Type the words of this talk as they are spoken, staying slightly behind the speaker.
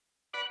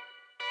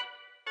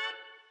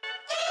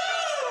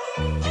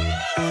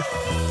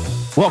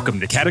Welcome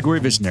to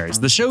Category Visionaries,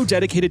 the show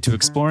dedicated to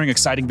exploring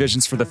exciting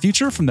visions for the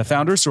future from the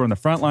founders who are on the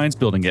front lines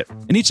building it.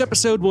 In each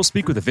episode, we'll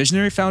speak with a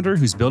visionary founder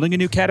who's building a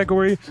new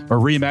category or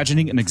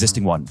reimagining an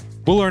existing one.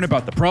 We'll learn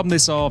about the problem they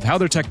solve, how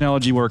their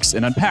technology works,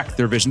 and unpack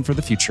their vision for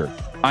the future.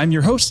 I'm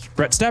your host,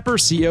 Brett Stapper,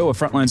 CEO of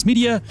Frontlines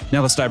Media.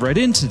 Now let's dive right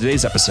into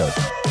today's episode.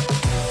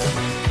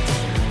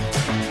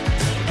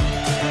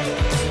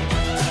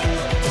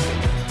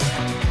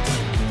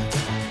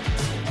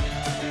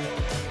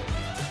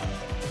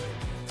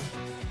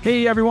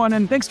 Hey everyone,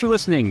 and thanks for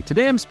listening.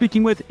 Today I'm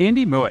speaking with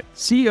Andy Mowat,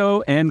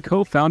 CEO and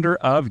co-founder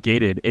of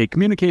Gated, a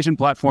communication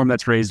platform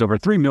that's raised over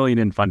 $3 million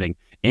in funding.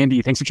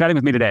 Andy, thanks for chatting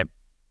with me today.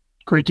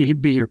 Great to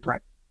be here,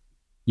 Brett.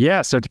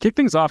 Yeah, so to kick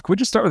things off, could we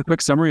just start with a quick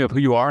summary of who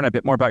you are and a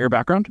bit more about your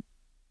background?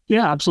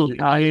 Yeah,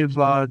 absolutely. I've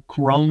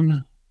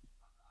grown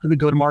the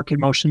go-to-market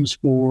motions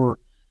for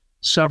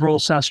several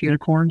SaaS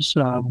unicorns,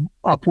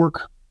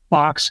 Upwork,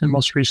 Box, and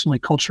most recently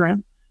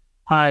CultureAmp.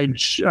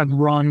 I've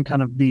run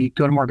kind of the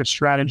go-to-market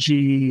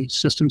strategy,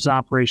 systems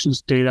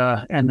operations,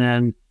 data, and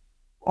then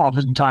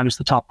oftentimes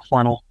the top of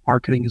funnel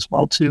marketing as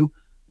well too.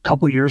 A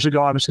couple of years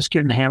ago, I was just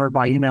getting hammered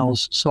by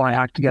emails, so I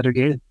hacked together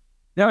Gated.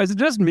 Now, is it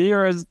just me,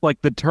 or is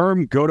like the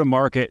term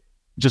go-to-market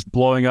just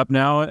blowing up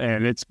now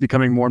and it's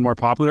becoming more and more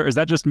popular? Is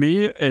that just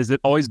me? Is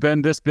it always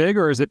been this big,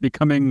 or is it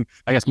becoming,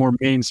 I guess, more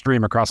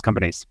mainstream across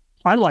companies?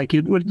 I like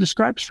it. What it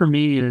describes for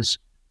me is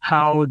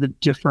how the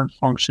different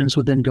functions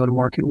within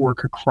go-to-market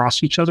work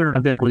across each other.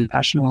 I'm really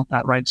passionate about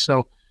that, right?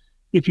 So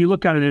if you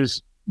look at it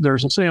as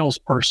there's a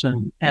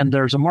salesperson and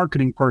there's a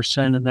marketing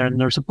person and then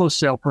there's a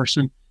post-sale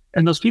person,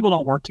 and those people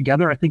don't work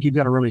together, I think you've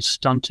got a really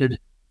stunted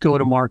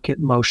go-to-market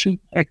motion.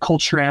 At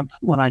CultureAmp,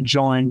 when I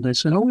joined, they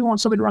said, we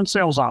want somebody to run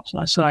sales ops.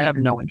 And I said, I have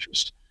no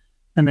interest.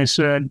 And they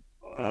said,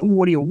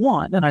 what do you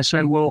want? And I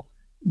said, well,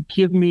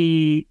 give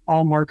me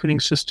all marketing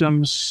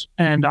systems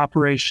and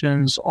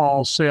operations,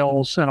 all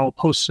sales and all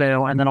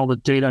post-sale, and then all the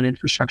data and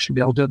infrastructure to be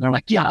able to do it. And they're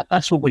like, yeah,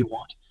 that's what we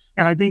want.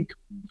 And I think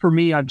for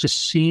me, I've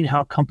just seen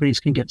how companies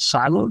can get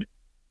siloed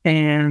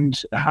and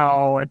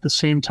how at the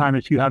same time,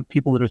 if you have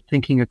people that are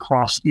thinking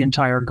across the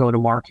entire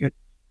go-to-market,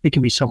 it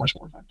can be so much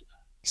more effective.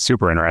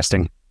 Super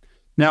interesting.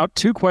 Now,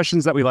 two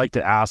questions that we like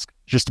to ask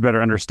just to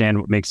better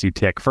understand what makes you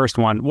tick. First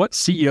one, what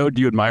CEO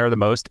do you admire the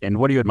most and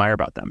what do you admire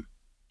about them?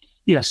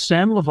 Yes,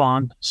 Sam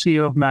Levon,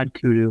 CEO of Mad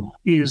Kudu,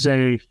 is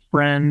a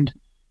friend,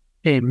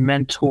 a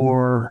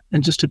mentor,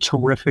 and just a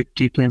terrific,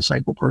 deeply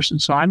insightful person.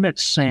 So I met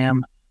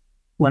Sam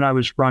when I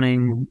was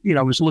running,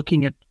 I was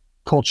looking at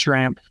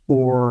CultureAmp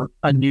for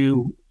a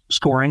new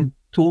scoring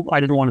tool.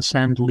 I didn't want to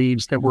send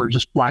leads that were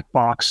just black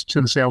box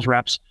to the sales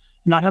reps,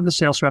 not have the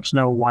sales reps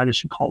know why they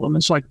should call them.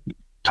 And so I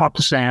talked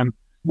to Sam,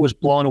 was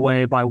blown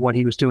away by what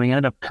he was doing,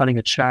 ended up cutting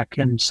a check.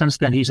 And since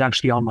then, he's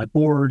actually on my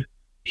board.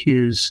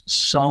 His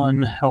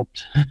son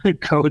helped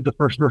code the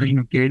first version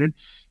of Gated.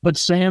 But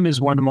Sam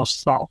is one of the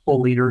most thoughtful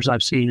leaders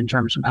I've seen in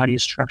terms of how do you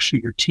structure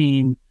your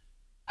team?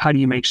 How do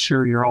you make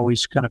sure you're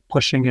always kind of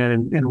pushing it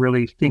and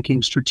really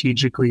thinking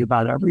strategically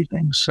about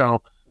everything?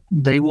 So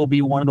they will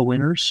be one of the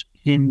winners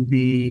in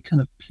the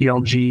kind of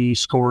PLG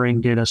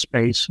scoring data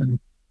space. And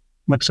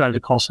I'm excited to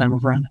call Sam a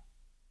friend.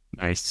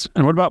 Nice.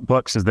 And what about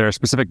books? Is there a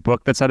specific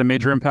book that's had a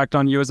major impact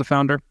on you as a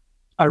founder?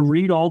 I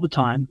read all the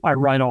time. I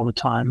write all the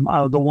time.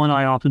 The one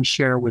I often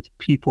share with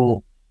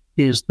people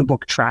is the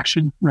book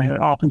Traction, right?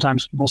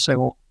 Oftentimes people say,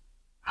 well,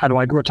 how do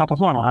I grow top of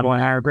funnel? How do I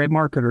hire a great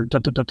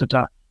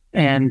marketer?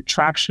 And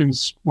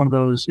Traction's one of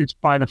those, it's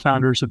by the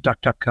founders of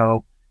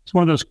DuckDuckGo. It's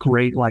one of those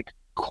great,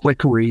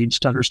 quick reads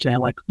to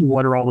understand,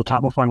 what are all the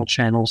top of funnel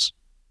channels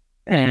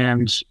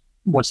and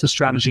what's the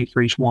strategy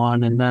for each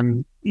one. And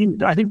then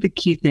I think the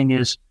key thing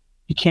is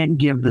you can't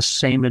give the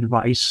same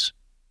advice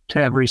to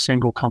every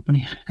single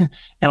company. And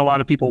a lot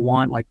of people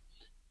want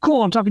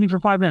cool, I'm talking to you for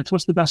 5 minutes.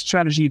 What's the best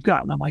strategy you've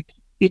got? And I'm like,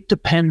 it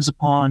depends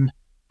upon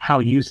how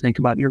you think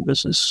about your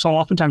business. So I'll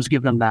oftentimes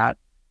give them that.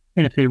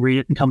 And if they read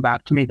it and come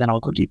back to me, then I'll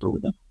go deeper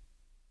with them.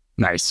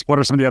 Nice. What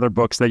are some of the other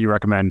books that you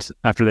recommend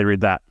after they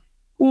read that?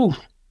 Ooh,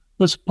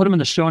 let's put them in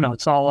the show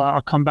notes.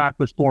 I'll come back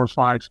with 4 or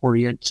 5 for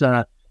you.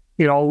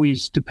 It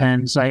always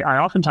depends. I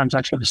oftentimes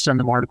actually have to send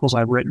them articles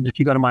I've written. If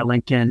you go to my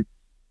LinkedIn,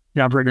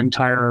 I've written an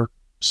entire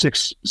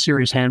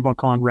 6-series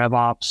handbook on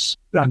RevOps.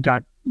 I've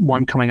got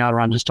one coming out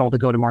around just all the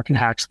go-to-market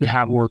hacks that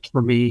have worked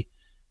for me.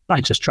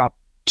 I just dropped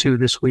 2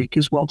 this week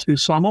as well too.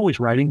 So I'm always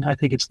writing. I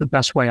think it's the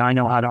best way I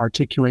know how to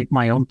articulate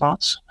my own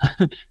thoughts,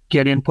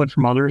 get input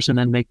from others, and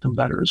then make them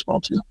better as well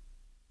too.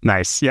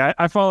 Nice. Yeah,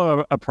 I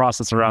follow a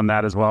process around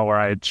that as well, where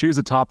I choose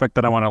a topic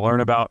that I want to learn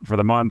about for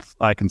the month.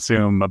 I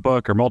consume a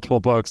book or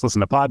multiple books, listen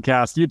to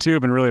podcasts,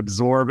 YouTube, and really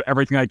absorb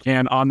everything I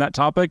can on that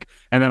topic.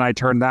 And then I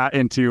turn that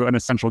into an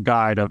essential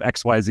guide of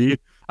XYZ.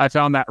 I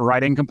found that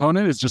writing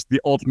component is just the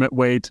ultimate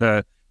way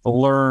to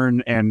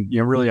learn and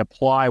really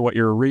apply what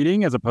you're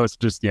reading, as opposed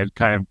to just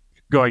kind of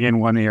going in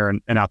one ear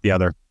and out the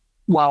other.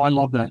 Wow, I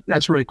love that.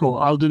 That's really cool.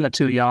 I'll do that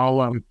too. Yeah,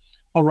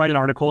 I'll write an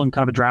article in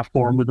kind of a draft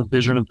form with a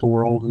vision of the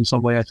world in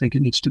some way I think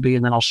it needs to be,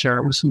 and then I'll share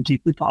it with some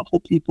deeply thoughtful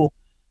people,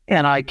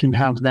 and I can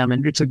have them.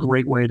 And it's a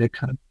great way to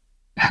kind of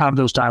have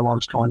those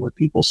dialogues going with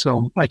people.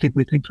 So I think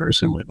we think very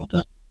similarly about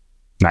that.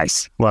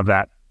 Nice. Love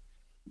that.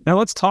 Now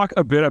let's talk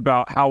a bit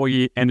about how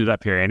we ended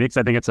up here, Andy, because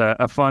I think it's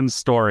a fun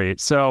story.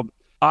 So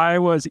I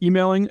was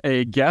emailing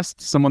a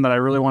guest, someone that I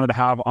really wanted to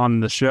have on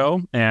the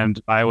show,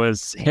 and I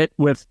was hit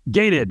with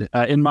Gated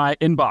in my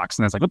inbox.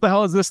 And I was like, what the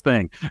hell is this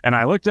thing? And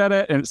I looked at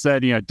it and it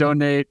said,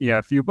 donate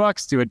a few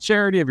bucks to a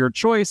charity of your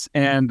choice,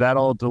 and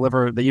that'll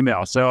deliver the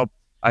email. So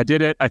I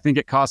did it. I think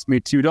it cost me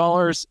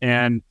 $2.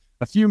 And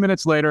a few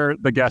minutes later,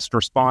 the guest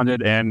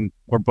responded and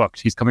we're booked.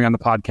 He's coming on the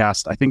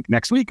podcast, I think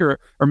next week or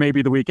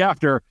maybe the week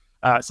after.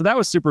 So that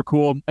was super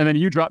cool. And then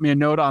you dropped me a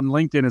note on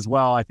LinkedIn as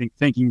well, I think,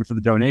 thanking me for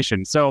the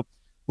donation. So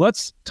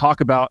let's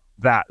talk about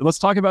that. Let's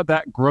talk about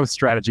that growth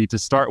strategy to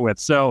start with.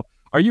 So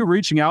are you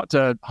reaching out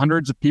to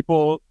hundreds of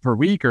people per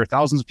week or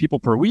thousands of people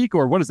per week,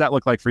 or what does that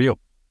look like for you?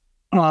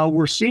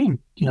 We're seeing,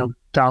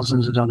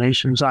 thousands of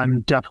donations.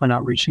 I'm definitely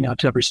not reaching out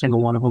to every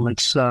single one of them.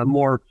 It's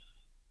more,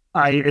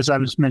 as I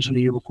was mentioning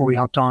to you before we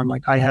hopped on,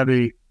 like I have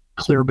a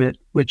Clearbit,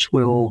 which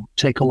will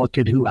take a look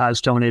at who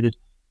has donated,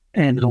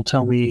 and it'll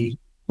tell me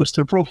what's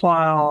their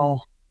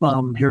profile,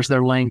 here's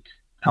their link,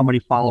 how many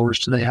followers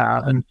do they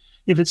have. And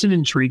if it's an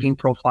intriguing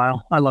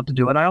profile, I love to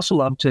do it. I also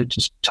love to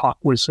just talk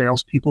with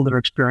salespeople that are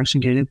experienced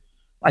and gated.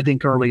 I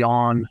think early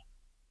on,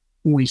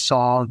 we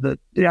saw that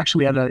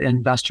we had an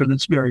investor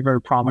that's very,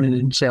 very prominent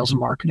in sales and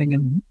marketing.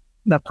 And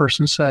that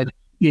person said,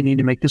 you need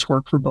to make this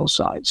work for both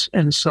sides.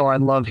 And so I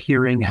love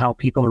hearing how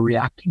people are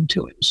reacting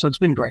to it. So it's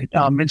been great.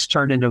 It's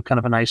turned into kind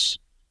of a nice,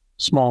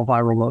 small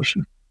viral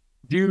motion.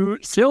 Do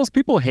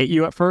salespeople hate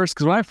you at first?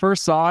 Because when I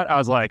first saw it, I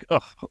was like,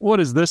 ugh, what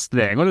is this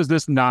thing? What is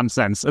this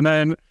nonsense? And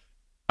then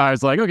I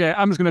was like, okay,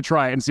 I'm just going to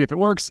try it and see if it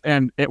works.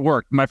 And it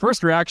worked. My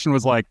first reaction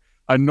was like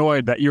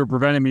annoyed that you were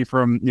preventing me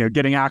from,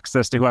 getting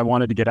access to who I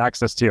wanted to get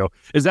access to.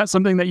 Is that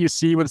something that you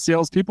see with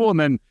salespeople? And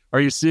then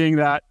are you seeing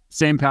that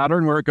same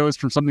pattern where it goes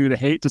from something they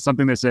hate to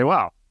something they say,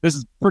 wow, this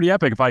is pretty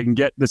epic if I can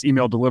get this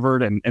email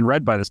delivered and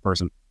read by this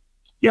person?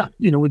 Yeah,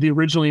 with the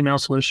original email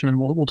solution, and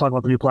we'll talk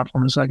about the new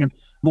platform in a second,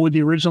 but with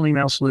the original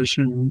email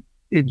solution,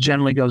 it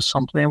generally goes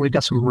something, and we've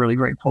got some really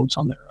great quotes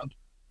on there.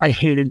 I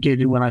hated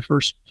Gated when I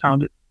first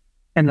found it,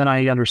 and then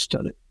I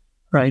understood it,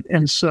 right?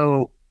 And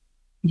so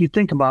you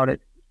think about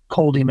it,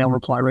 cold email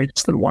reply rate,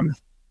 it's the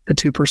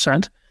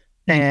 2%.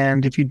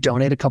 And if you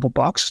donate a couple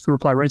bucks, the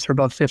reply rates are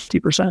above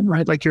 50%,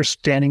 right? Like you're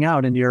standing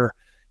out and you're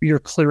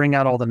clearing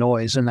out all the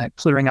noise, and that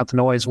clearing out the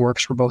noise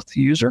works for both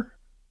the user,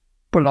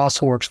 but it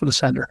also works for the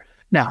sender.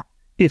 Now,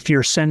 if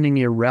you're sending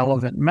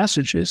irrelevant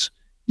messages,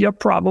 you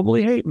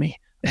probably hate me.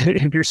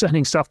 If you're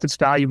sending stuff that's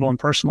valuable and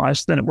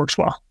personalized, then it works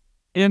well.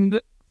 And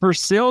for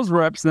sales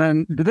reps,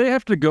 then, do they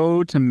have to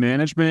go to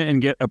management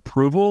and get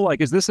approval?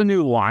 Like, is this a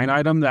new line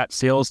item that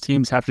sales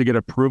teams have to get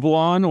approval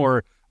on,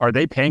 or are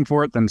they paying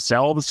for it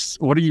themselves?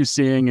 What are you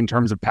seeing in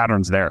terms of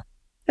patterns there?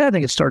 Yeah, I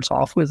think it starts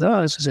off with,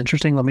 this is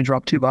interesting. Let me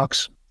drop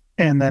 $2.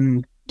 And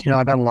then,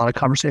 I've had a lot of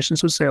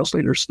conversations with sales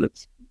leaders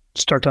that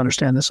start to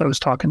understand this. I was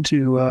talking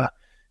to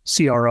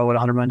CRO at a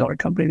 $100 million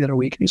company the other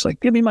week, and he's like,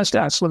 give me my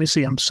stats, let me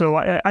see them. So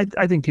I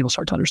think people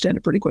start to understand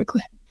it pretty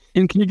quickly.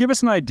 And can you give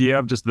us an idea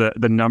of just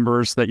the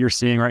numbers that you're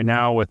seeing right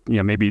now with,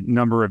 maybe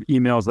number of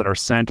emails that are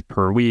sent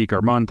per week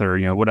or month or,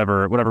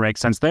 whatever makes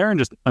sense there, and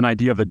just an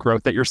idea of the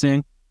growth that you're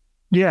seeing?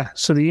 Yeah.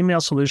 So the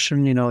email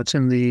solution, it's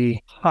in the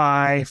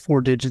high 4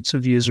 digits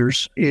of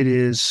users.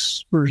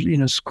 It's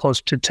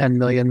close to 10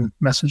 million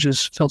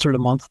messages filtered a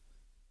month.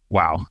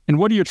 Wow. And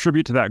what do you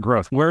attribute to that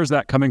growth? Where is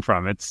that coming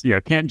from? It's,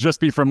 it can't just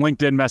be from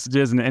LinkedIn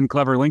messages and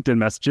clever LinkedIn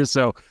messages.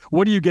 So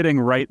what are you getting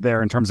right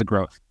there in terms of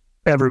growth?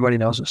 Everybody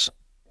knows us.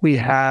 We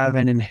have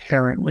an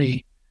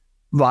inherently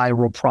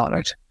viral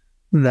product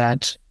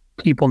that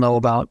people know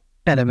about.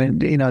 And I mean,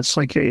 it's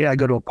like, I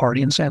go to a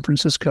party in San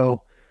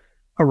Francisco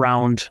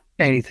around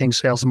anything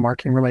sales and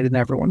marketing related, and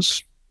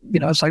everyone's,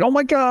 it's like, oh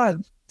my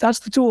God, that's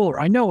the tool, or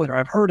I know it, or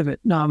I've heard of it.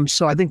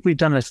 So I think we've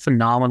done a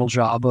phenomenal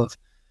job of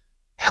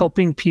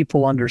helping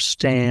people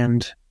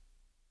understand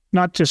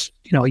not just,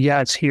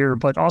 it's here,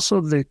 but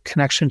also the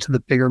connection to the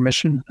bigger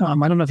mission. I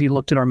don't know if you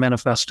looked at our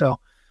manifesto,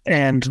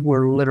 and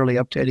we're literally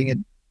updating it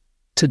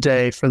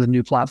today for the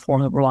new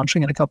platform that we're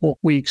launching in a couple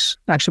weeks.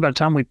 Actually, by the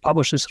time we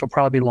publish this, it'll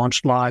probably be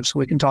launched live, so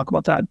we can talk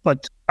about that.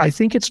 But I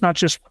think it's not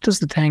just what does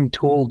the Tang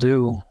tool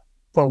do,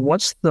 but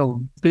what's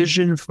the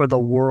vision for the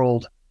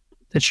world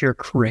that you're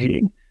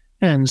creating?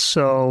 And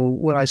so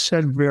what I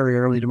said very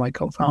early to my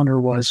co-founder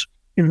was,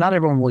 not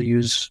everyone will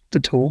use the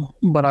tool,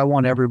 but I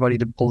want everybody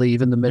to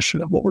believe in the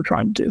mission of what we're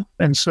trying to do.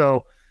 And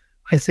so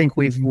I think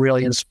we've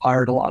really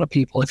inspired a lot of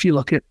people. If you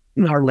look at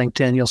our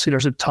LinkedIn, you'll see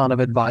there's a ton of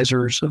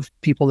advisors, of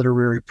people that are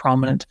very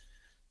prominent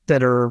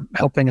that are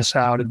helping us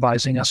out,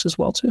 advising us as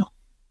well too.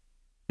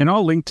 And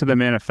I'll link to the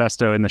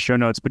manifesto in the show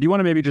notes, but do you want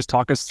to maybe just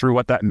talk us through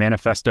what that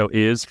manifesto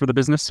is for the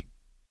business?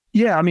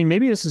 Yeah, I mean,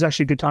 maybe this is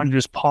actually a good time to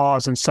just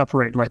pause and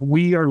separate. Like,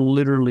 we are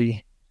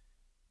literally,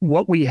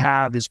 what we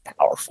have is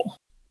powerful.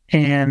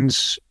 And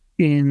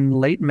in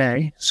late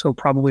May, so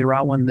probably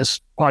around when this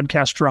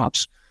podcast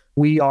drops,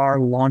 we are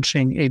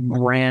launching a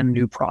brand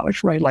new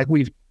product, right? Like,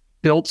 we've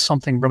built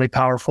something really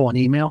powerful in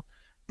email,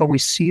 but we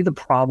see the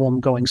problem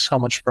going so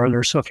much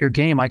further. So if you're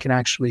game, I can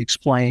actually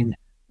explain,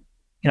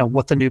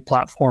 what the new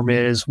platform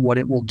is, what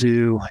it will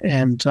do,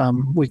 and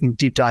we can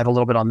deep dive a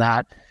little bit on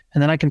that.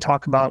 And then I can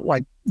talk about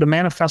like the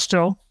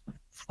manifesto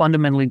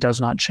fundamentally does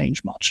not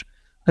change much.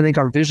 I think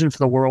our vision for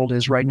the world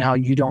is right now,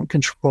 you don't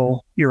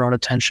control your own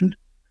attention.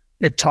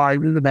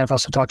 The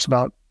manifesto talks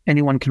about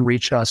anyone can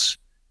reach us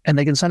and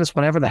they can send us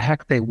whatever the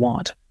heck they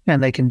want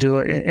and they can do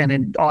it.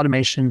 And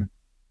automation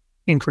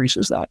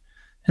increases that.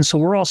 And so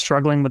we're all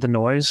struggling with the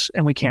noise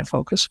and we can't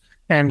focus.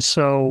 And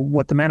so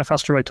what the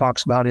manifesto really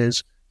talks about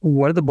is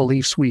what are the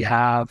beliefs we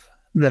have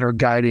that are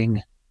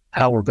guiding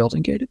how we're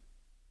building Gated.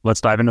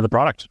 Let's dive into the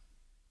product.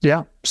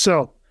 Yeah.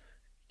 So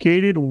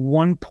Gated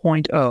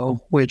 1.0,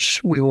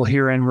 which we will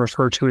herein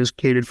refer to as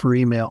Gated for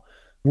email,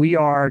 we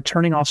are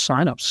turning off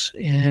signups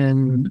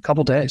in a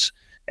couple of days,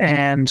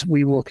 and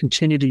we will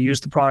continue to use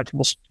the product.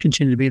 We'll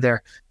continue to be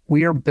there.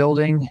 We are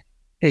building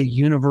a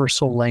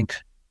universal link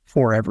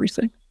for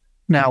everything.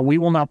 Now, we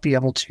will not be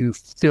able to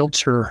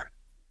filter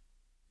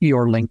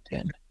your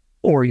LinkedIn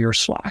or your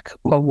Slack,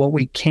 but what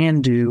we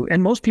can do,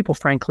 and most people,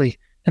 frankly,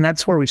 and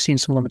that's where we've seen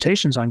some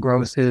limitations on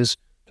growth, is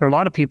there are a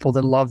lot of people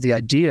that love the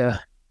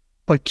idea,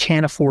 but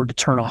can't afford to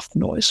turn off the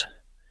noise.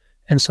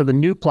 And so the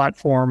new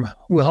platform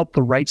will help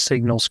the right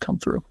signals come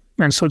through.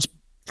 And so it's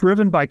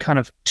driven by kind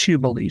of two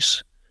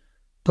beliefs.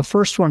 The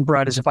first one,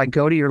 Brett, is if I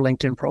go to your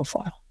LinkedIn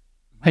profile,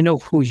 I know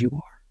who you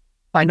are.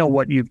 I know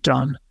what you've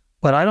done,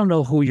 but I don't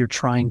know who you're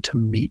trying to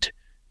meet,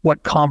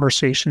 what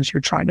conversations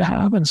you're trying to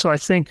have. And so I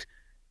think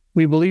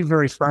we believe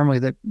very firmly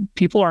that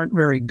people aren't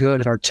very good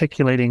at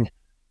articulating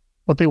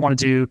what they want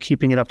to do,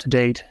 keeping it up to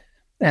date.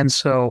 And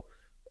so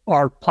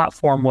our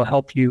platform will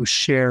help you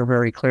share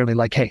very clearly,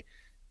 like, hey,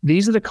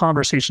 these are the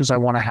conversations I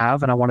want to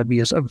have, and I want to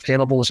be as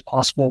available as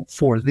possible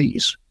for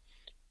these.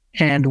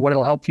 And what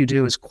it'll help you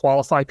do is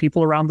qualify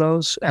people around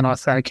those and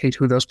authenticate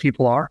who those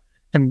people are.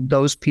 And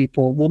those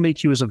people will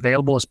make you as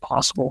available as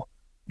possible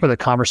for the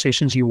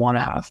conversations you want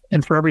to have.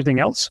 And for everything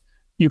else,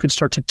 you can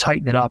start to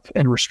tighten it up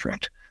and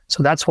restrict.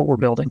 So that's what we're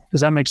building.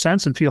 Does that make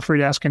sense? And feel free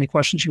to ask any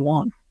questions you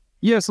want.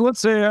 Yeah, so let's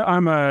say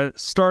I'm a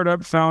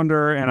startup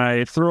founder and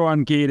I throw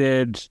on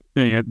Gated,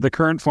 the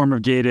current form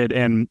of Gated,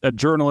 and a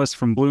journalist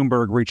from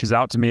Bloomberg reaches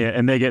out to me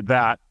and they get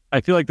that.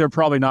 I feel like they're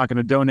probably not going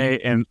to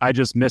donate, and I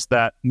just missed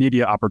that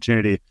media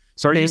opportunity.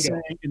 So are you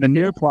saying in the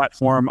new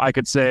platform, I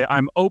could say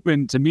I'm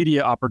open to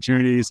media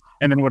opportunities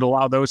and then would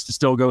allow those to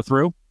still go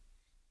through?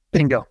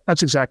 Bingo.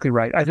 That's exactly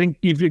right. I think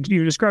you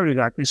described it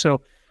exactly.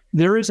 So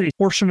there is a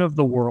portion of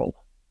the world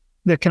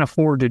that can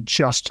afford to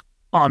just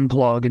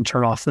unplug and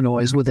turn off the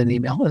noise with an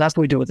email. And that's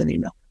what we do with an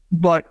email.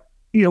 But,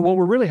 what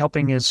we're really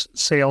helping is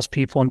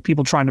salespeople and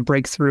people trying to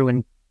break through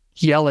and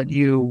yell at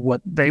you what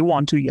they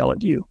want to yell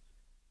at you,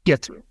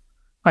 get through.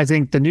 I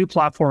think the new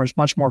platform is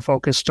much more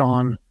focused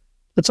on,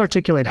 let's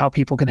articulate how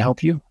people can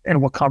help you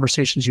and what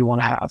conversations you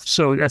want to have.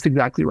 So that's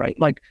exactly right.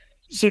 I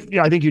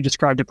think you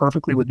described it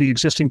perfectly with the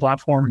existing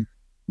platform.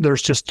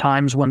 There's just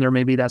times when there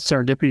may be that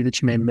serendipity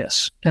that you may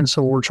miss. And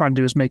so what we're trying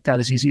to do is make that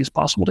as easy as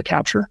possible to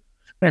capture.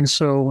 And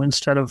so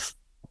instead of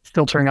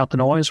filtering out the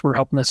noise, we're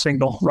helping the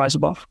signal rise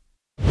above.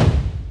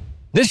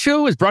 This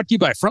show is brought to you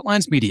by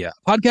Frontlines Media,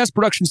 a podcast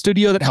production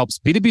studio that helps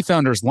B2B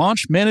founders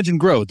launch, manage, and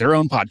grow their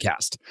own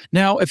podcast.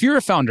 Now, if you're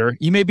a founder,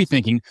 you may be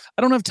thinking,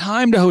 I don't have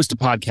time to host a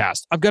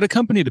podcast. I've got a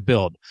company to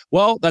build.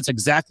 Well, that's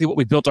exactly what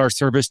we built our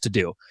service to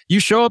do. You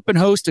show up and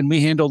host, and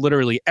we handle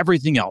literally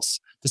everything else.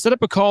 To set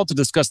up a call to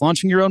discuss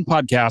launching your own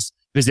podcast,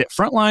 visit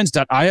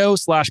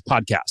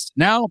frontlines.io/podcast.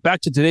 Now,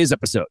 back to today's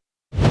episode.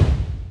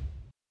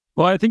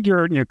 Well, I think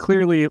you're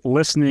clearly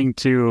listening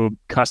to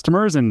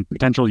customers and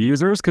potential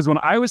users, because when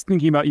I was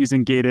thinking about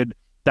using Gated,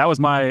 that was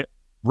my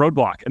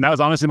roadblock. And that was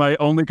honestly my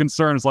only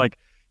concern. Is like,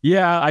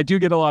 yeah, I do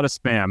get a lot of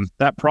spam.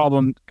 That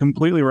problem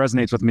completely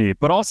resonates with me.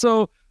 But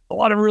also a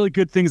lot of really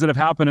good things that have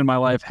happened in my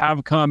life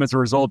have come as a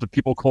result of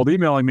people cold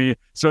emailing me.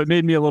 So it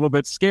made me a little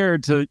bit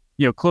scared to,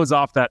 close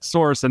off that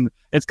source. And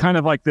it's kind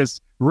of like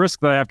this risk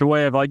that I have to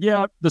weigh of like,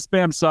 yeah, the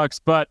spam sucks,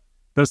 but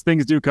those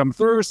things do come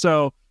through.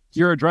 So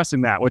you're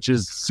addressing that, which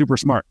is super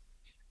smart.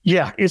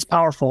 Yeah, it's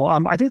powerful.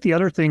 I think the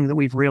other thing that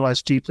we've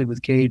realized deeply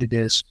with Gated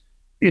is,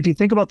 if you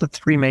think about the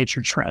three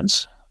major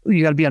trends,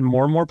 you got to be on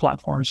more and more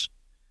platforms.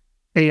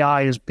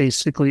 AI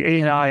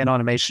and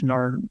automation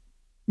are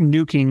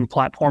nuking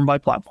platform by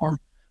platform.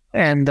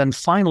 And then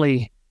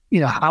finally,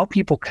 how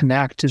people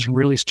connect is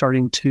really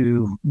starting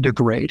to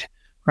degrade,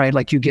 right?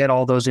 Like you get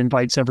all those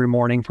invites every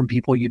morning from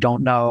people you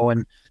don't know,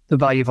 and the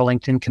value of a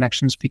LinkedIn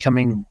connection is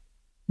becoming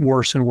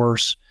worse and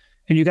worse.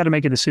 And you got to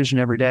make a decision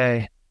every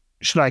day.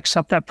 Should I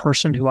accept that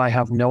person who I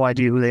have no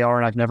idea who they are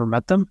and I've never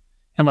met them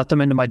and let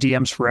them into my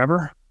DMs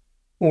forever?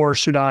 Or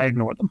should I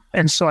ignore them?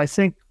 And so I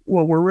think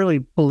what we're really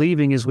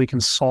believing is we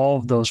can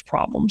solve those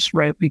problems,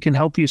 right? We can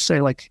help you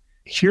say, like,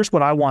 here's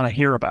what I want to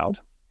hear about.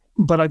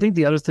 But I think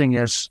the other thing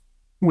is,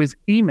 with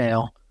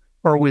email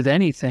or with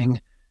anything,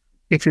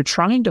 if you're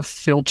trying to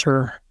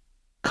filter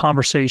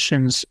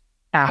conversations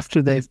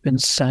after they've been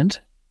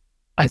sent,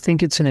 I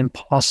think it's an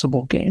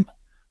impossible game.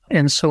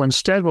 And so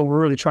instead, what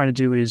we're really trying to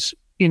do is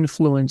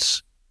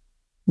influence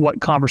what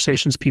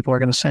conversations people are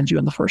going to send you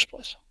in the first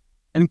place.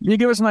 And can you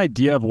give us an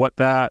idea of what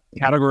that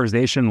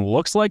categorization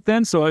looks like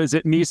then? So is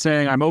it me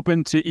saying I'm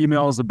open to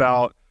emails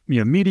about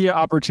media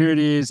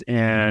opportunities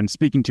and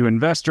speaking to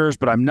investors,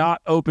 but I'm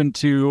not open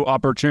to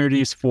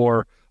opportunities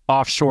for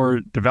offshore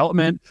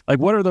development? Like,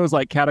 what are those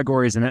like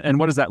categories, and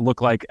what does that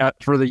look like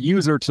for the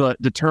user to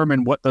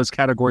determine what those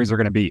categories are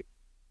going to be?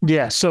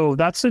 Yeah, so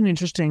that's an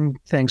interesting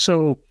thing.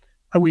 So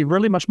we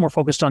really much more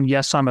focused on,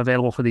 yes, I'm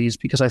available for these,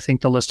 because I think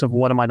the list of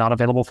what am I not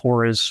available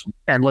for is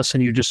endless.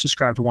 And you just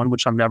described one,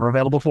 which I'm never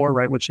available for,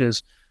 right? Which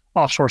is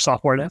offshore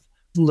software dev.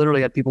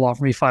 Literally had people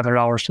offer me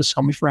 $500 to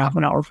sell me for half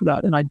an hour for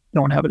that. And I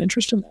don't have an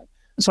interest in that.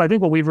 So I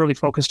think what we've really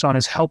focused on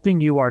is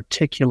helping you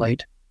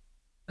articulate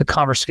the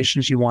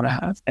conversations you want to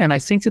have. And I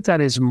think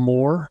that is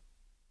more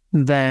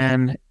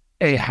than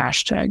a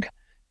hashtag.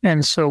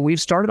 And so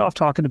we've started off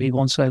talking to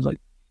people and said,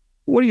 like,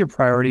 what are your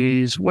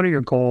priorities? What are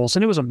your goals?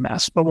 And it was a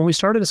mess. But when we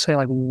started to say,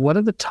 like, what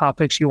are the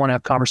topics you want to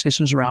have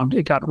conversations around,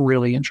 it got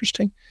really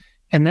interesting.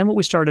 And then what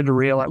we started to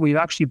realize, we've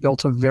actually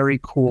built a very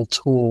cool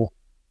tool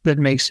that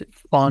makes it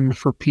fun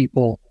for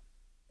people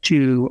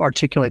to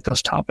articulate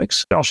those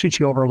topics. I'll shoot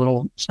you over a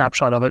little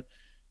snapshot of it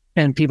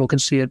and people can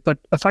see it. But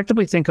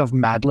effectively think of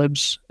Mad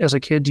Libs as a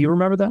kid. Do you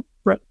remember that,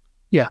 Brett?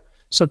 Yeah.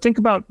 So think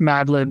about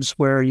Mad Libs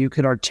where you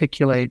could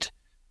articulate,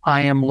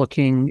 I am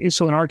looking,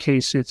 so in our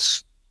case,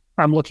 it's,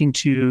 I'm looking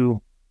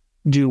to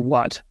do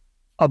what,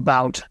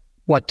 about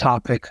what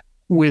topic,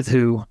 with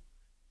who,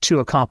 to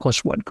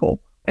accomplish what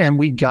goal. And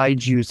we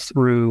guide you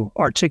through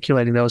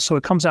articulating those. So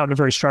it comes out in a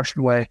very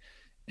structured way.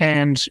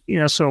 And,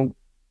 so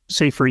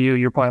say for you,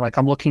 you're probably like,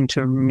 I'm looking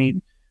to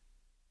meet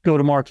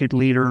go-to-market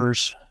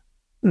leaders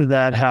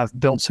that have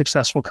built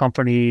successful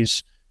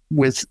companies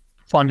with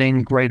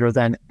funding greater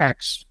than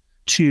X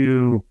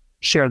to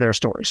share their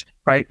stories,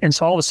 right? And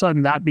so all of a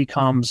sudden that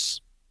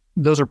becomes,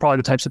 those are probably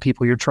the types of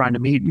people you're trying to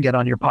meet and get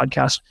on your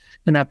podcast.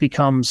 And that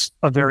becomes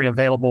a very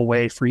available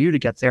way for you to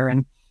get there.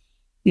 And,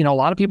 a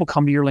lot of people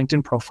come to your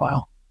LinkedIn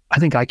profile. I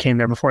think I came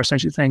there before I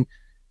sent you the thing.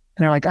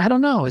 And they're like, I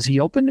don't know, is he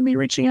open to me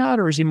reaching out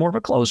or is he more of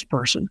a closed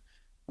person?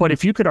 But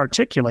if you could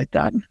articulate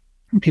that,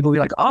 people will be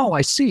like, oh,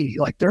 I see.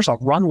 Like there's a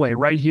runway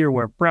right here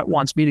where Brett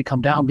wants me to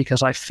come down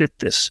because I fit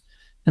this.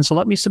 And so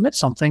let me submit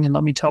something and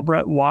let me tell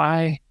Brett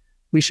why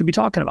we should be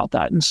talking about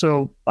that. And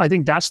so I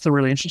think that's the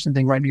really interesting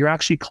thing, right? You're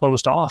actually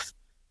closed off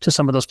to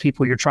some of those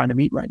people you're trying to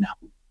meet right now.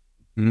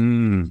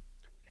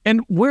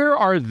 And where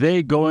are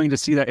they going to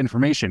see that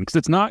information? Because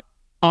it's not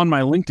on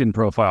my LinkedIn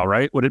profile,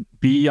 right? Would it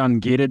be on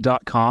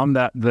gated.com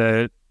that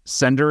the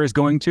sender is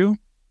going to?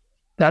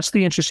 That's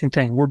the interesting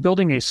thing. We're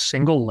building a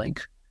single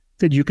link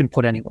that you can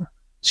put anywhere.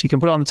 So you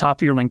can put it on the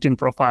top of your LinkedIn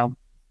profile.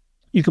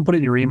 You can put it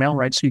in your email,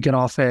 right? So you get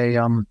off a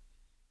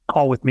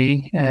call with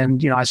me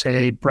and, I say,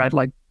 hey, Brett,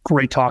 like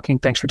great talking.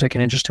 Thanks for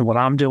taking interest in what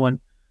I'm doing.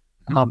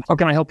 How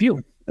can I help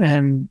you?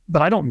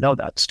 But I don't know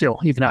that still,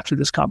 even after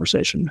this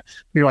conversation.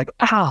 You're like,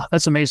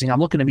 that's amazing.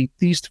 I'm looking to meet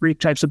these 3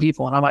 types of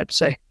people. And I might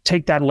say,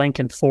 take that link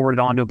and forward it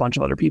on to a bunch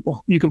of other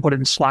people. You can put it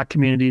in Slack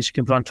communities. You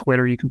can put it on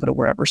Twitter. You can put it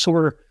wherever.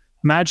 So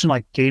imagine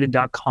like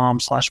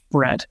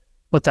gated.com/Brett,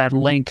 but that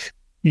link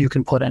you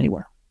can put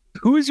anywhere.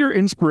 Who is your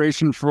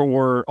inspiration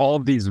for all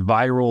of these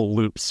viral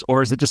loops?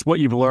 Or is it just what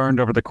you've learned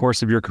over the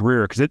course of your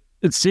career? Because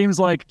it seems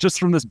like just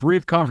from this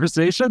brief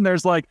conversation,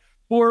 there's like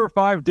 4 or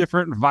 5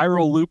 different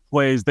viral loop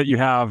plays that you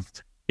have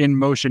in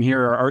motion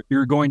here, or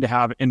you're going to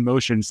have in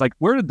motion. It's like,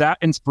 where did that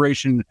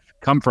inspiration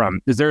come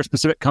from? Is there a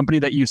specific company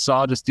that you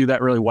saw just do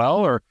that really well,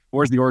 or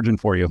where's the origin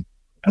for you?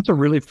 That's a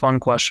really fun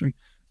question.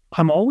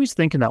 I'm always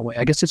thinking that way.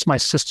 I guess it's my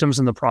systems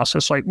in the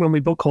process. Like when we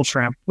built Culture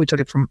Amp, we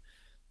took it from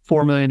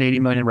 4 million, 80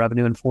 million in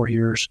revenue in 4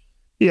 years.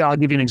 Yeah, I'll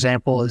give you an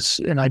example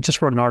and I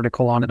just wrote an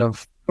article on it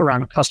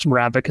around customer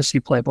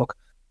advocacy playbook.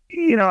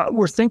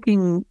 We're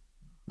thinking,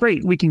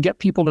 great, we can get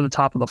people to the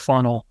top of the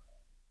funnel,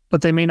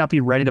 but they may not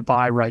be ready to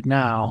buy right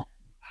now.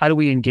 How do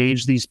we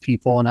engage these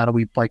people and how do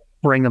we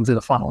bring them through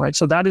the funnel, right?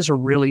 So that is a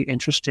really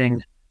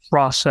interesting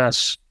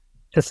process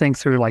to think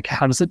through, like,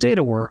 how does the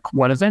data work?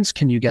 What events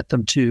can you get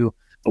them to?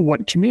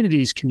 What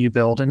communities can you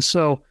build? And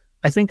so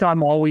I think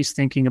I'm always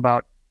thinking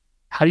about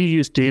how do you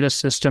use data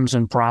systems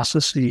and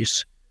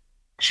processes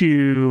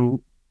to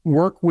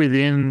work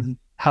within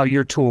how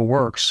your tool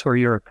works or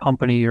your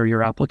company or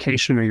your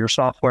application or your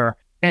software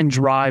and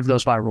drive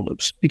those viral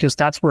loops, because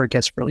that's where it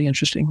gets really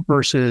interesting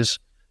versus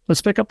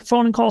let's pick up the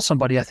phone and call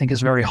somebody, I think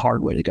is a very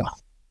hard way to go.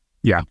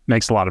 Yeah,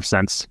 makes a lot of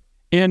sense.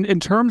 And in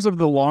terms of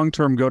the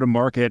long-term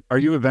go-to-market, are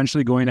you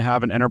eventually going to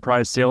have an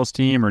enterprise sales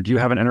team, or do you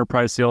have an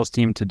enterprise sales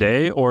team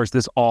today, or is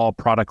this all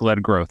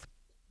product-led growth?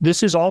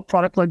 This is all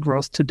product-led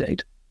growth to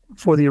date.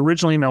 For the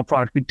original email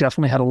product, we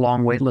definitely had a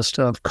long wait list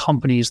of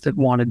companies that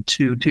wanted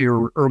to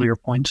your earlier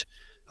point,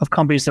 of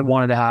companies that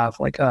wanted to have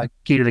like a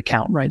gated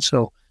account, right?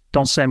 So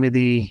don't send me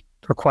the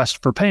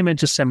request for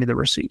payment, just send me the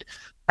receipt.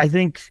 I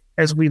think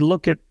as we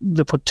look at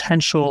the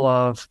potential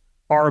of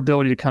our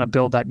ability to kind of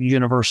build that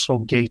universal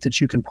gate that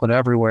you can put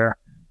everywhere,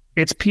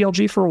 it's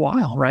PLG for a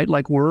while, right?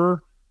 Like we're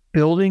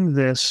building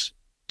this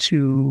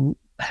to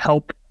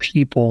help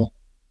people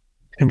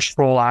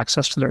control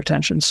access to their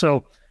attention.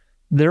 So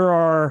There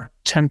are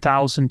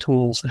 10,000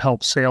 tools that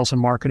help sales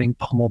and marketing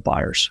pummel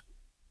buyers.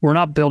 We're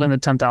not building the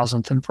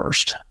 10,000th and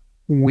first.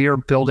 We are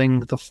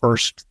building the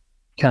first.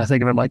 Kind of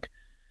think of it like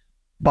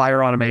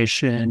buyer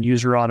automation,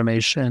 user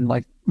automation,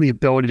 like the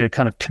ability to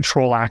kind of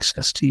control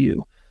access to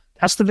you.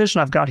 That's the vision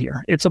I've got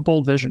here. It's a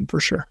bold vision for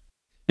sure.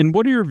 And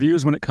what are your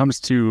views when it comes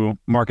to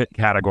market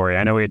category?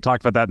 I know we had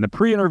talked about that in the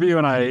pre-interview,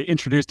 and I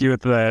introduced you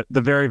with the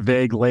very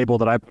vague label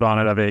that I put on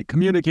it of a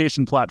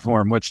communication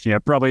platform, which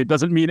probably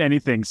doesn't mean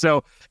anything.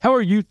 So how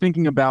are you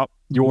thinking about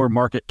your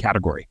market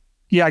category?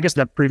 Yeah, I guess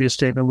that previous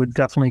statement would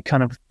definitely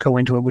kind of go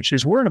into it, which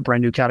is we're in a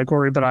brand new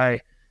category, but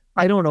I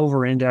don't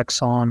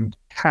over-index on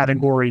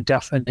category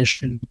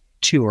definition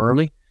too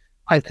early.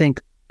 I think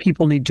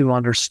people need to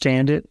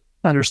understand it,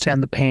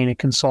 understand the pain it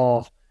can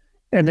solve,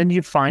 and then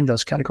you find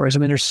those categories. I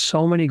mean, there's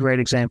so many great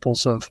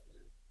examples of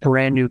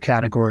brand new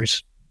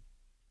categories.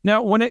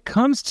 Now, when it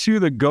comes to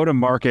the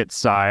go-to-market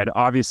side,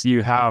 obviously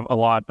you have a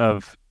lot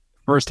of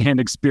firsthand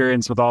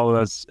experience with all of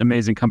those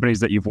amazing companies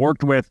that you've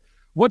worked with.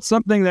 What's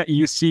something that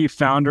you see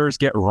founders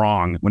get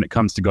wrong when it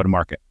comes to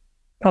go-to-market?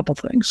 Couple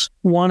things.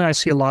 One, I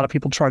see a lot of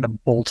people try to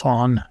bolt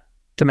on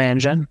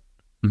demand gen.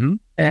 Mm-hmm.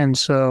 And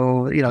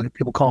so,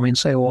 people call me and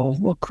say,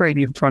 well, Craig,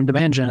 you've run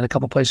demand gen in a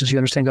couple of places. You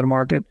understand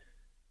go-to-market.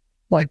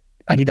 Like,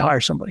 I need to hire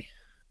somebody.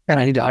 And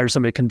I need to hire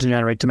somebody who can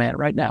generate demand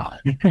right now.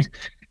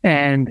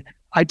 And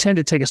I tend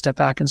to take a step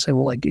back and say,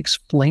 well, like,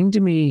 explain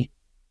to me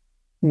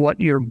what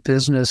your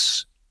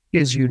business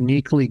is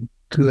uniquely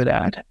good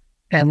at.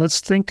 And let's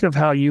think of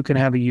how you can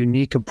have a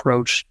unique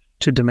approach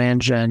to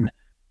demand gen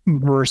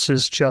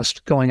versus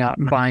just going out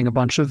and buying a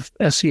bunch of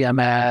SEM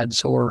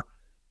ads or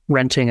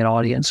renting an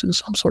audience in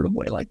some sort of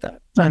way like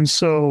that. And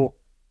so,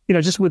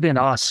 just within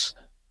us,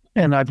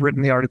 and I've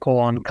written the article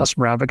on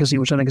customer advocacy,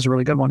 which I think is a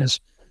really good one, is,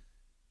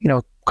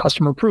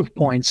 customer proof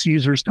points,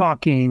 users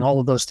talking,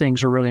 all of those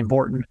things are really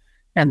important.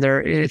 And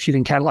if you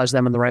can catalyze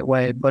them in the right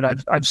way.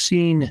 But I've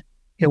seen,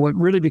 what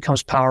really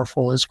becomes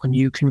powerful is when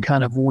you can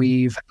kind of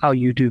weave how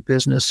you do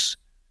business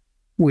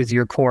with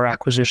your core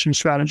acquisition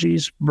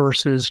strategies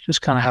versus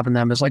just kind of having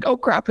them as like, oh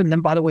crap, and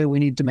then by the way, we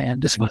need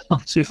demand as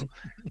well too.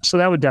 So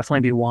that would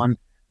definitely be one.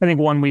 I think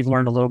one we've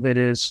learned a little bit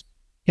is,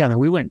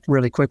 we went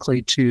really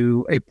quickly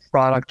to a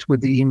product with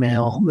the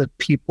email that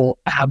people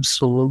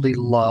absolutely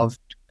loved,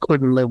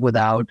 couldn't live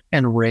without,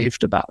 and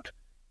raved about.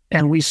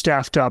 And we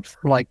staffed up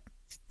for like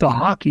the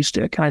hockey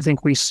stick. And I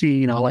think we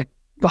see, like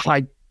the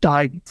high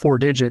 4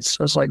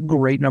 digits as like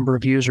great number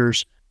of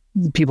users.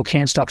 People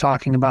can't stop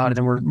talking about it,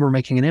 and we're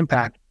making an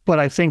impact. But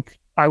I think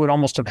I would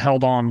almost have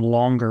held on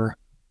longer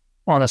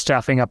on the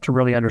staffing up to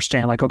really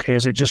understand, like, okay,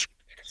 is it just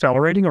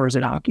accelerating or is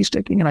it hockey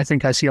sticking? And I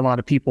think I see a lot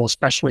of people,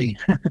 especially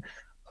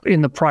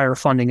in the prior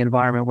funding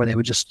environment, where they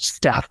would just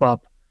staff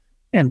up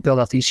and build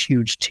out these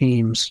huge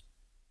teams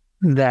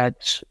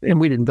and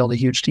we didn't build a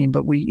huge team,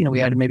 but we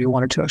had maybe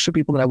 1 or 2 extra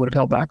people that I would have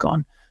held back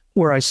on,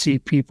 where I see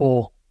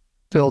people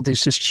build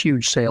these just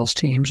huge sales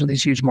teams or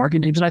these huge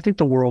marketing teams. And I think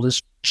the world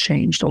has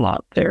changed a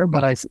lot there,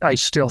 but I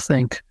still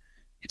think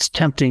it's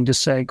tempting to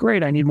say,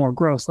 great, I need more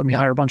growth. Let me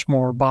hire a bunch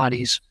more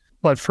bodies.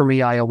 But for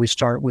me, I always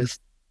start with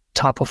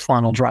top of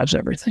funnel drives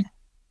everything.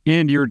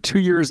 And you're 2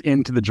 years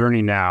into the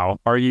journey now.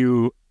 Are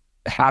you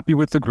happy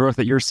with the growth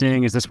that you're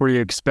seeing? Is this where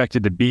you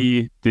expected to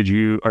be?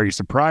 Are you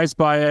surprised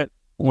by it?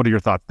 What are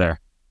your thoughts there?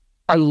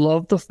 I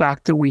love the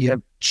fact that we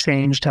have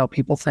changed how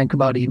people think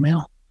about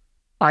email.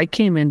 I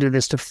came into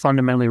this to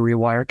fundamentally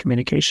rewire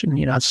communication.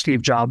 As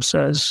Steve Jobs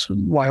says,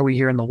 why are we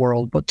here in the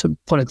world but to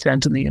put a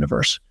dent in the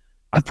universe?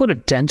 I've put a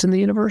dent in the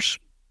universe,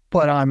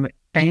 but I'm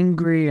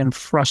angry and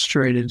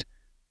frustrated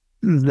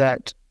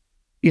that,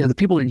 the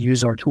people that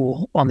use our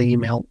tool on the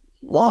email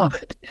love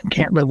it and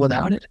can't live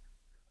without it.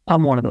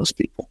 I'm one of those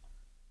people.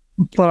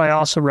 But I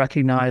also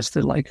recognize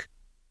that like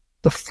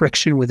the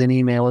friction within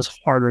email is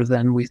harder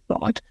than we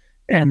thought.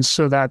 And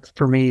so that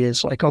for me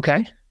is like,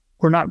 okay,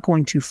 we're not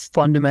going to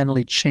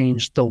fundamentally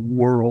change the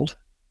world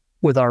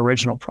with our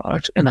original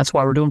product. And that's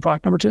why we're doing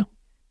product number 2.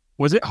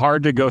 Was it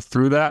hard to go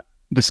through that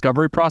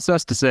discovery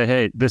process to say,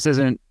 hey, this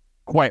isn't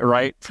quite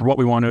right for what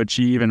we want to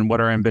achieve and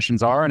what our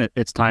ambitions are, and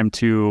it's time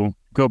to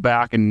go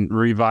back and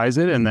revise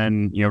it and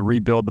then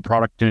rebuild the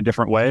product in a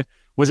different way?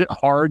 Was it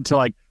hard to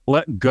like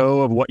let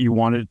go of what you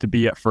wanted it to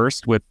be at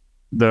first with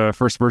the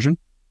first version?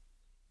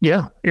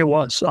 Yeah, it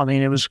was. I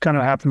mean, it was kind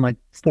of happened like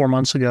 4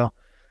 months ago.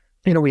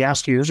 We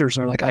asked users,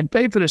 they're like, I'd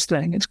pay for this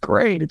thing. It's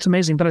great. It's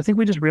amazing. But I think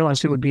we just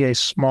realized it would be a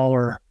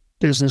smaller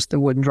business that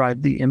wouldn't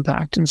drive the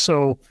impact. And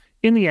so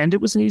in the end,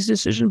 it was an easy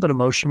decision, but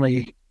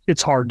emotionally,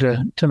 it's hard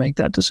to make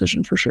that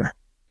decision for sure.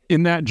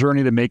 In that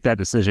journey to make that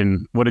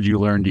decision, what did you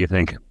learn, do you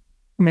think?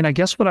 I mean, I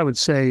guess what I would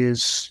say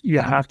is you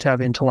have to have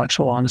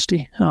intellectual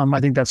honesty. I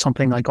think that's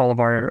something like all of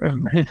our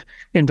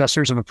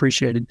investors have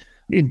appreciated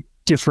in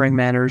differing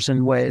manners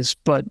and ways.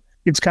 But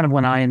it's kind of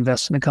when I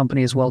invest in a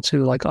company as well,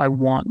 too. Like, I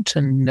want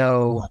to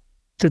know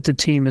that the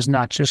team is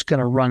not just going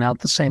to run out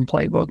the same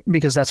playbook,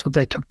 because that's what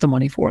they took the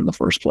money for in the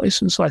first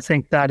place. And so I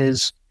think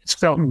it's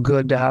felt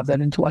good to have that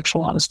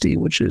intellectual honesty,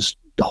 which is,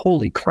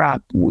 holy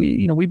crap,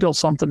 we built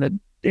something that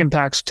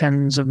impacts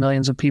tens of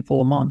millions of people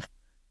a month.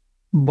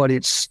 but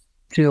it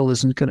still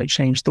isn't going to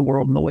change the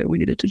world in the way we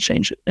needed to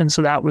change it. And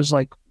so that was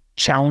like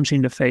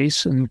challenging to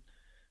face and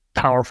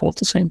powerful at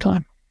the same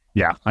time.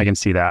 Yeah, I can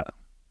see that.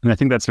 And I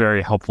think that's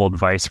very helpful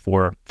advice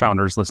for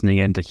founders listening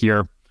in to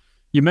hear.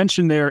 You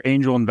mentioned there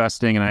angel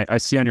investing, and I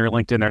see on your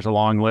LinkedIn, there's a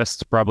long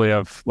list probably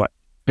of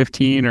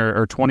 15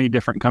 or 20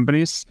 different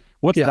companies.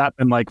 What's that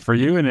been like for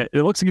you? And it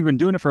looks like you've been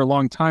doing it for a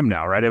long time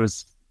now, right? It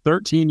was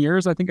 13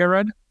 years, I think I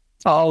read.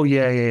 Oh,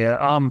 yeah.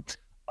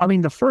 I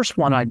mean, the first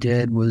one I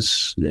did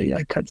was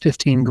I cut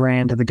 15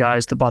 grand to the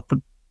guys that bought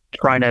the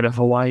TriNet of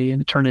Hawaii,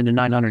 and it turned into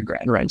 900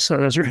 grand, right? So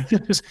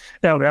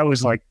that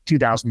was like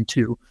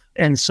 2002.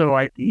 And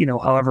so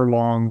however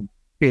long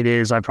it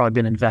is, I've probably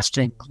been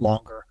investing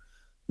longer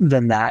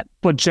than that.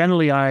 But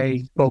generally,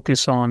 I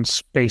focus on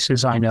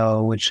spaces I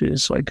know, which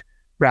is like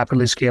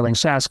rapidly scaling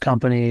SaaS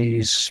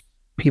companies,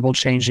 people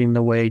changing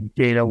the way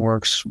data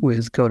works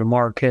with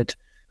go-to-market.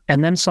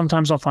 And then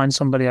sometimes I'll find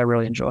somebody I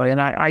really enjoy.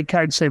 And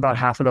I'd say about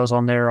half of those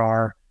on there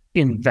are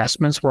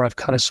investments where I've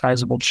cut a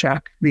sizable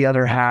check. The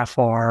other half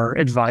are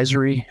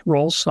advisory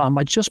roles.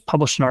 I just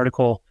published an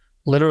article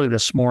literally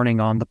this morning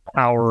on the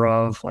power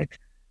of like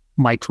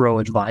micro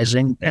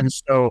advising. And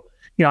so,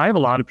 I have a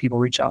lot of people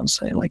reach out and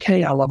say like,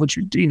 hey, I love what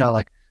you do.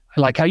 Like, I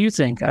like how you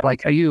think. I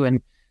like how you,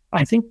 and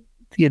I think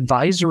the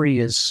advisory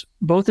is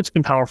both. It's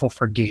been powerful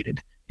for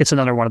gated. It's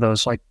another one of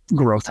those like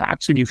growth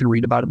hacks, and you can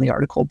read about it in the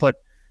article, but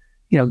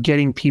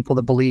getting people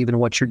to believe in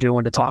what you're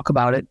doing to talk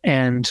about it.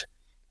 And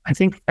I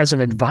think as an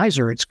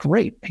advisor, it's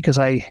great because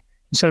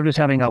instead of just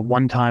having a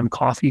one-time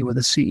coffee with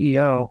a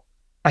CEO,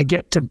 I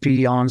get to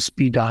be on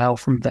speed dial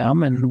from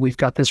them. And we've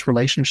got this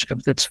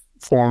relationship that's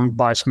formed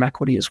by some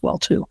equity as well,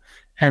 too.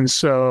 And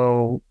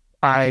so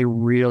I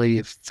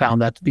really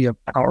found that to be a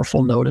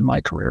powerful note in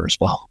my career as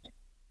well.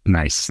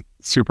 Nice.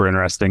 Super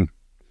interesting.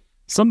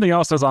 Something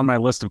else is on my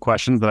list of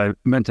questions that I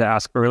meant to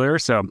ask earlier,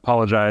 so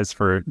apologize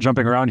for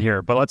jumping around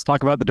here, but let's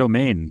talk about the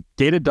domain,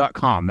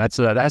 gated.com. That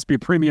has to be a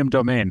premium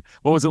domain.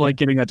 What was it like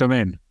getting that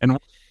domain? And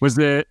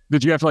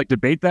did you have to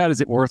debate that?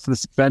 Is it worth to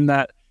spend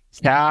that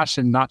cash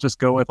and not just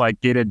go with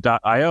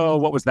gated.io?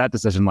 What was that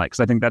decision like?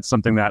 Because I think that's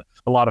something that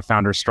a lot of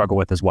founders struggle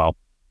with as well.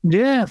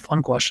 Yeah,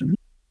 fun question.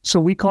 So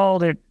we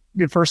called it,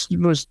 at first it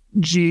was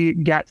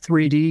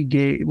GAT3D,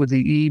 gate with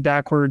the E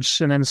backwards,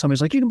 and then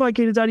somebody's like, you can buy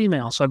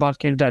gated.email. So I bought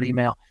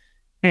gated.email.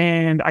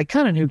 And I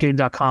kind of knew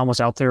gated.com was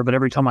out there, but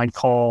every time I'd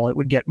call, it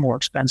would get more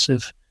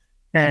expensive.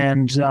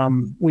 And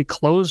we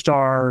closed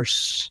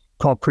ours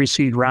called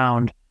pre-seed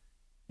round.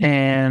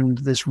 And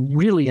this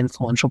really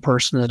influential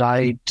person that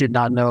I did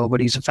not know, but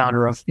he's a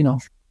founder of, a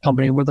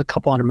company with a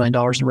couple $100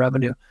 million in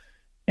revenue.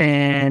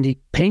 And he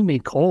paid me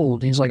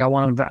cold. He's like, I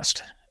want to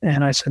invest.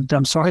 And I said,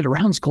 I'm sorry, the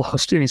round's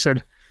closed. And he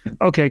said,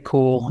 okay,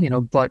 cool.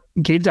 But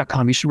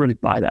gated.com, you should really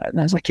buy that. And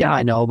I was like, yeah,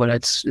 I know, but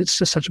it's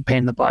just such a pain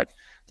in the butt.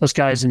 Those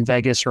guys in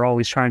Vegas are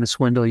always trying to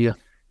swindle you.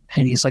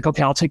 And he's like,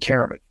 okay, I'll take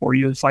care of it for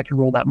you if I can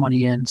roll that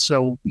money in.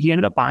 So he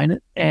ended up buying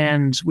it.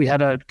 And we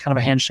had a kind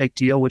of a handshake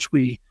deal, which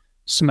we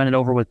cemented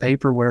over with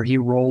paper where he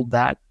rolled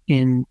that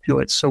into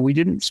it. So we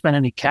didn't spend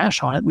any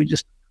cash on it. We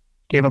just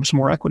gave up some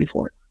more equity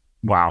for it.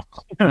 Wow.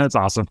 That's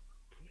awesome.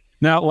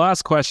 Now,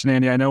 last question,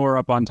 Andy. I know we're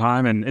up on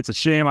time and it's a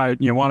shame. I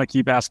want to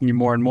keep asking you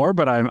more and more,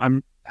 but I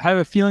have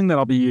a feeling that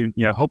I'll be,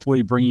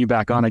 hopefully bringing you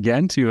back on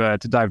again to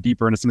dive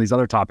deeper into some of these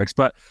other topics.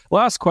 But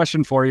last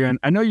question for you, and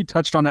I know you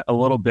touched on it a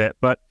little bit,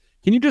 but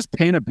can you just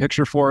paint a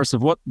picture for us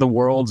of what the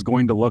world's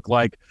going to look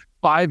like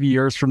 5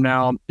 years from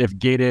now if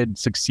Gated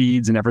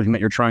succeeds in everything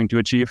that you're trying to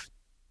achieve?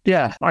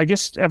 Yeah, I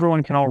guess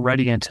everyone can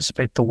already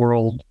anticipate the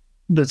world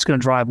that's going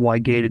to drive why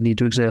Gated need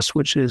to exist,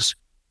 which is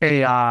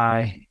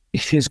AI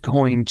is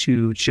going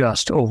to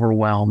just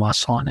overwhelm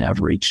us on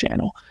every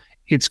channel.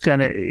 It's going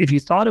to, if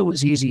you thought it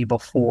was easy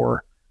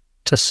before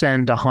to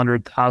send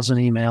 100,000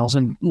 emails,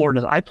 and Lord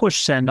knows, I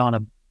push send on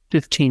a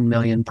 15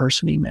 million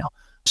person email.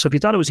 So if you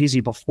thought it was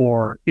easy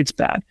before, it's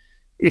bad.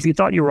 If you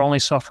thought you were only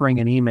suffering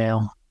in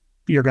email,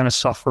 you're going to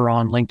suffer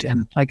on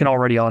LinkedIn. I can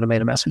already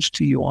automate a message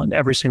to you on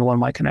every single one of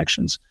my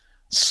connections.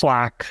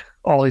 Slack,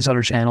 all these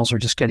other channels are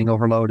just getting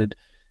overloaded.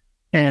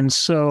 And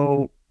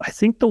so I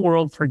think the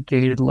world for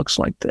Gated looks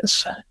like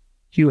this.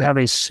 You have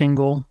a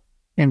single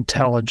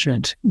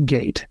intelligent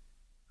gate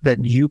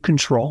that you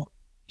control.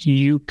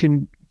 You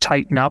can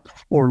tighten up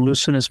or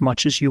loosen as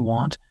much as you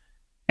want.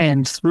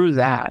 And through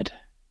that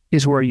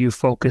is where you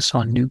focus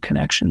on new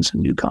connections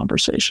and new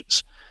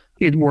conversations.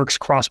 It works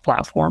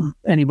cross-platform.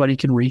 Anybody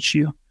can reach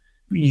you.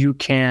 You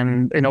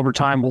can, and over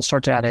time, we'll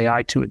start to add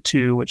AI to it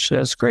too, which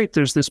says, great,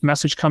 there's this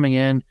message coming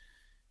in.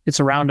 It's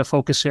around a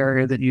focus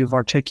area that you've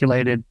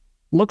articulated.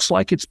 Looks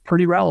like it's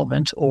pretty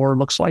relevant or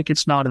looks like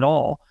it's not at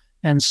all.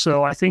 And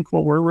so I think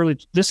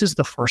this is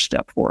the first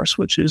step for us,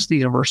 which is the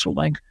universal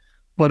link.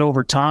 But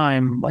over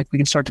time, we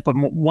can start to put,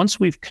 once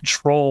we've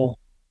control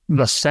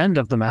the send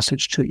of the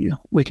message to you,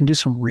 we can do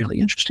some really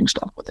interesting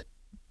stuff with it.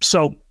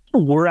 So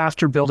we're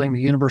after building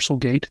the universal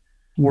gate.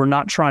 We're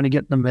not trying to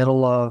get in the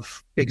middle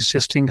of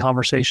existing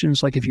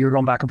conversations. Like if you're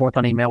going back and forth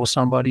on email with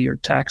somebody or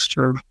text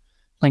or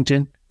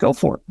LinkedIn, go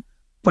for it.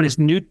 But as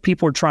new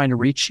people are trying to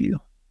reach you,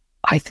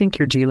 I think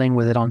you're dealing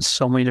with it on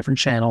so many different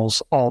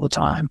channels all the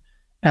time.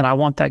 And I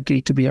want that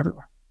gate to be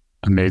everywhere.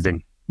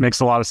 Amazing. Makes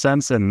a lot of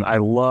sense. And I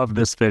love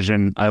this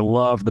vision. I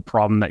love the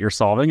problem that you're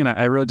solving. And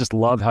I really just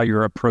love how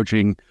you're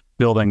approaching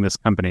building this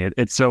company.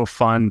 It's so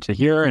fun to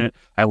hear. And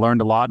I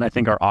learned a lot. And I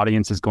think our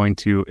audience is going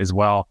to as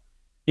well.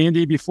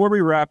 Andy, before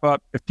we wrap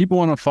up, if people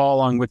want to follow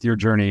along with your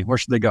journey, where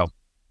should they go?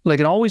 They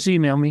can always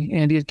email me,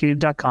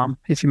 andy@gated.com.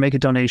 If you make a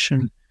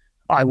donation,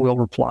 I will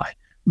reply.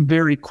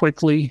 Very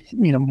quickly,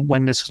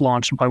 when this is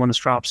launched and probably when this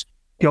drops,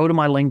 go to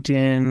my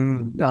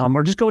LinkedIn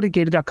or just go to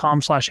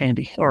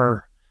gated.com/Andy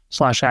or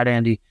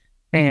 /@Andy.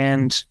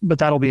 But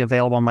that'll be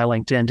available on my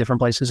LinkedIn, different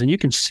places. And you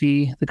can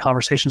see the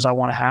conversations I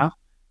want to have.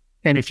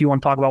 And if you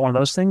want to talk about one of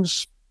those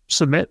things,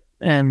 submit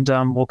and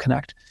we'll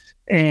connect.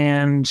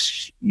 And,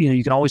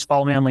 you can always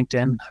follow me on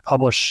LinkedIn. I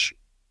publish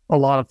a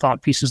lot of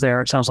thought pieces there.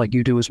 It sounds like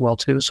you do as well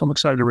too. So I'm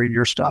excited to read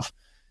your stuff.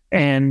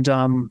 And,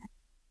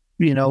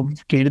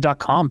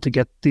 gated.com to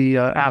get the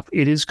app.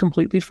 It is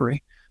completely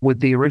free. With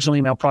the original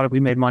email product, we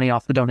made money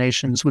off the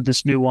donations. With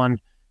this new one,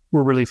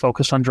 we're really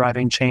focused on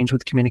driving change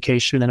with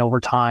communication. And over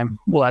time,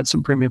 we'll add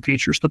some premium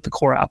features, but the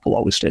core app will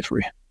always stay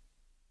free.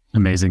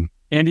 Amazing.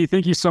 Andy,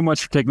 thank you so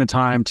much for taking the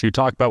time to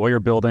talk about what you're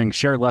building,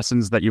 share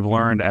lessons that you've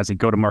learned as a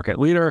go-to-market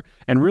leader,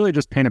 and really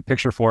just paint a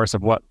picture for us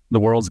of what the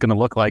world's going to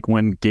look like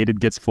when Gated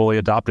gets fully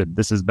adopted.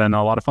 This has been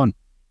a lot of fun.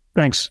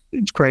 Thanks.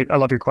 It's great. I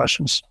love your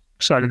questions.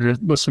 Excited to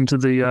listen to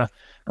the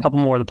couple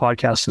more of the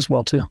podcasts as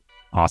well, too.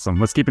 Awesome.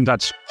 Let's keep in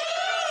touch.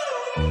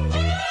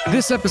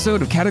 This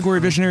episode of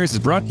Category Visionaries is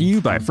brought to you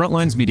by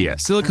Frontlines Media,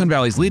 Silicon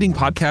Valley's leading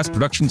podcast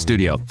production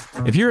studio.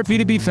 If you're a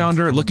B2B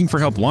founder looking for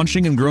help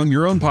launching and growing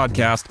your own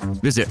podcast,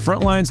 visit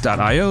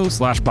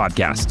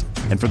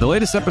frontlines.io/podcast. And for the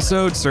latest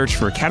episode, search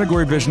for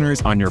Category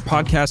Visionaries on your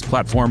podcast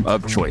platform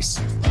of choice.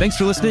 Thanks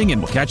for listening,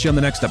 and we'll catch you on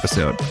the next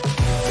episode.